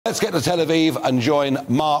Let's get to Tel Aviv and join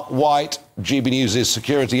Mark White, GB News'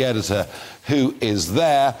 security editor, who is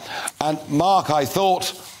there. And Mark, I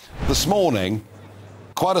thought this morning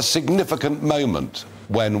quite a significant moment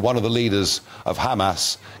when one of the leaders of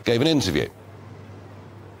Hamas gave an interview.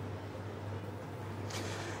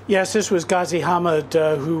 Yes, this was Ghazi Hamad,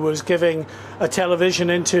 who was giving a television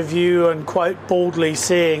interview and quite boldly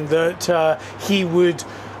saying that he would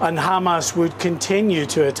and Hamas would continue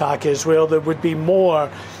to attack Israel. There would be more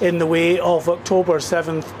in the way of October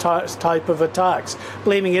 7th type of attacks,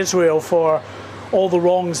 blaming Israel for all the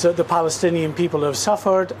wrongs that the Palestinian people have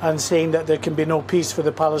suffered and saying that there can be no peace for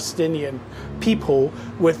the Palestinian people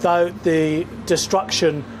without the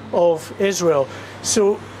destruction of Israel.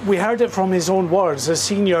 So we heard it from his own words, a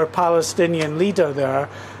senior Palestinian leader there,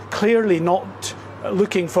 clearly not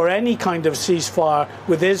looking for any kind of ceasefire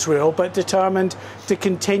with Israel, but determined to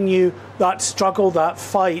continue that struggle, that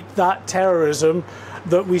fight, that terrorism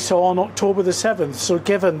that we saw on October the 7th. So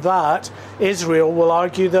given that, Israel will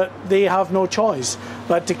argue that they have no choice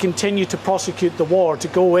but to continue to prosecute the war, to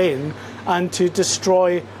go in and to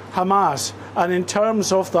destroy Hamas. And in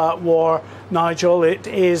terms of that war, Nigel, it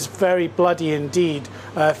is very bloody indeed.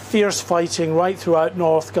 Fierce fighting right throughout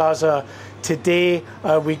North Gaza. Today,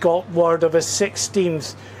 we got word of a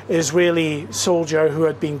 16th Israeli soldier who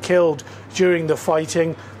had been killed during the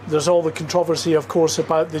fighting. There's all the controversy, of course,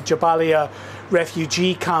 about the Jabalia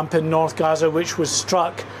refugee camp in North Gaza, which was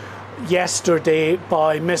struck yesterday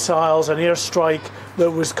by missiles, an airstrike that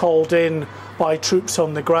was called in by troops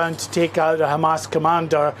on the ground to take out a Hamas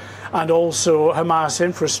commander and also Hamas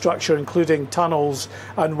infrastructure, including tunnels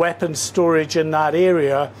and weapons storage in that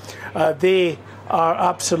area. They are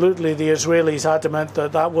absolutely, the Israelis, adamant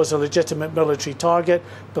that that was a legitimate military target,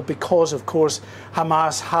 but because, of course,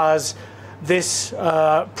 Hamas has this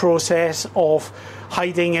process of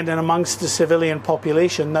hiding in and amongst the civilian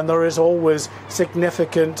population, then there is always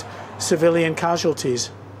significant civilian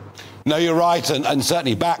casualties. No, you're right, and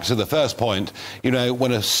certainly back to the first point, you know,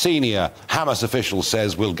 when a senior Hamas official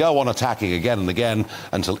says we'll go on attacking again and again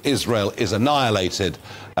until Israel is annihilated,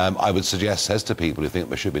 I would suggest, says to people who think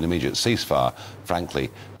there should be an immediate ceasefire, frankly,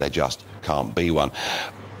 there just can't be one.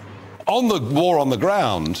 On the war on the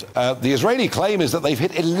ground, the Israeli claim is that they've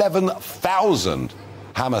hit 11,000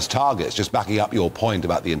 Hamas targets, just backing up your point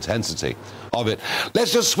about the intensity of it.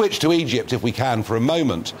 Let's just switch to Egypt, if we can, for a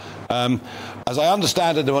moment. As I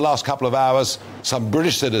understand it, in the last couple of hours, some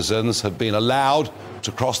British citizens have been allowed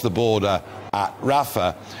to cross the border at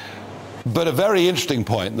Rafah. But a very interesting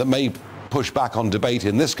point that may push back on debate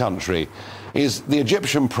in this country is the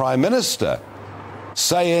Egyptian Prime Minister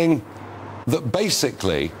saying that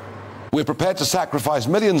basically we're prepared to sacrifice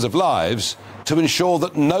millions of lives to ensure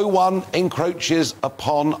that no one encroaches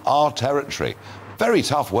upon our territory. Very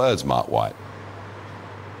tough words, Mark White.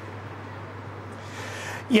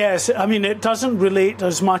 Yes, I mean, it doesn't relate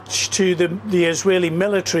as much to the Israeli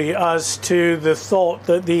military as to the thought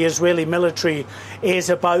that the Israeli military is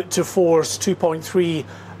about to force 2.3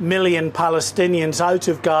 million Palestinians out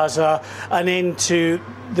of Gaza and into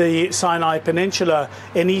the Sinai Peninsula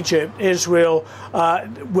in Egypt. Israel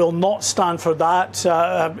will not stand for that.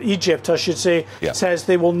 Egypt, I should say, says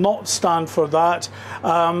they will not stand for that.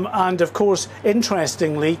 And of course,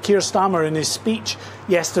 interestingly, Keir Starmer in his speech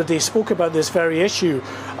yesterday spoke about this very issue,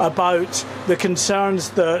 about the concerns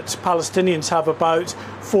that Palestinians have about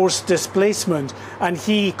forced displacement. And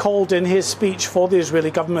he called in his speech for the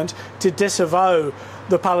Israeli government to disavow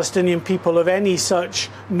the Palestinian people of any such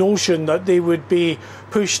notion that they would be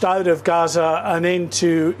pushed out of Gaza and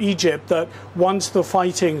into Egypt, that once the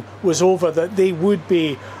fighting was over, that they would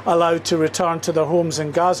be allowed to return to their homes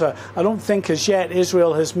in Gaza. I don't think as yet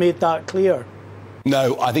Israel has made that clear.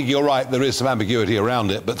 No, I think you're right. There is some ambiguity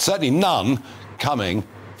around it, but certainly none coming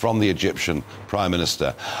from the Egyptian Prime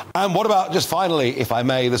Minister. And what about, just finally, if I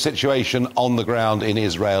may, the situation on the ground in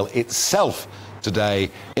Israel itself today,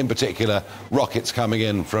 in particular, rockets coming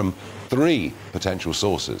in from 3 potential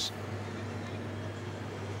sources?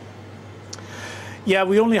 Yeah,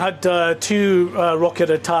 we only had 2 rocket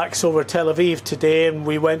attacks over Tel Aviv today, and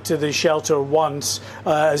we went to the shelter once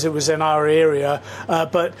as it was in our area.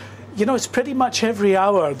 But, you know, it's pretty much every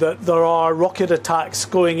hour that there are rocket attacks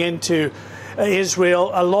going into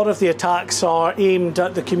Israel. A lot of the attacks are aimed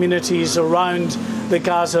at the communities around the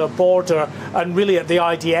Gaza border and really at the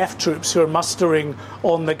IDF troops who are mustering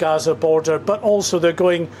on the Gaza border, but also they're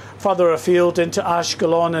going further afield into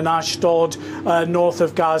Ashkelon and Ashdod, north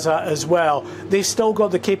of Gaza as well. They've still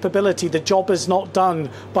got the capability. The job is not done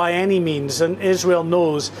by any means, and Israel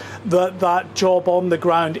knows that that job on the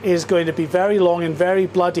ground is going to be very long and very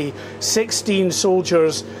bloody. 16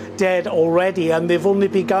 soldiers dead already, and they've only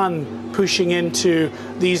begun pushing into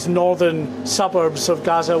these northern suburbs of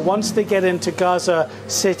Gaza. Once they get into Gaza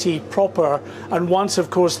City proper, and once, of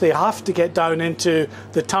course, they have to get down into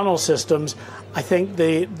the tunnel systems, I think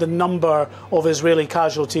the number of Israeli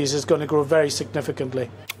casualties is going to grow very significantly.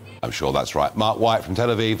 I'm sure that's right. Mark White from Tel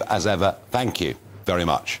Aviv, as ever, thank you very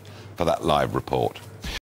much for that live report.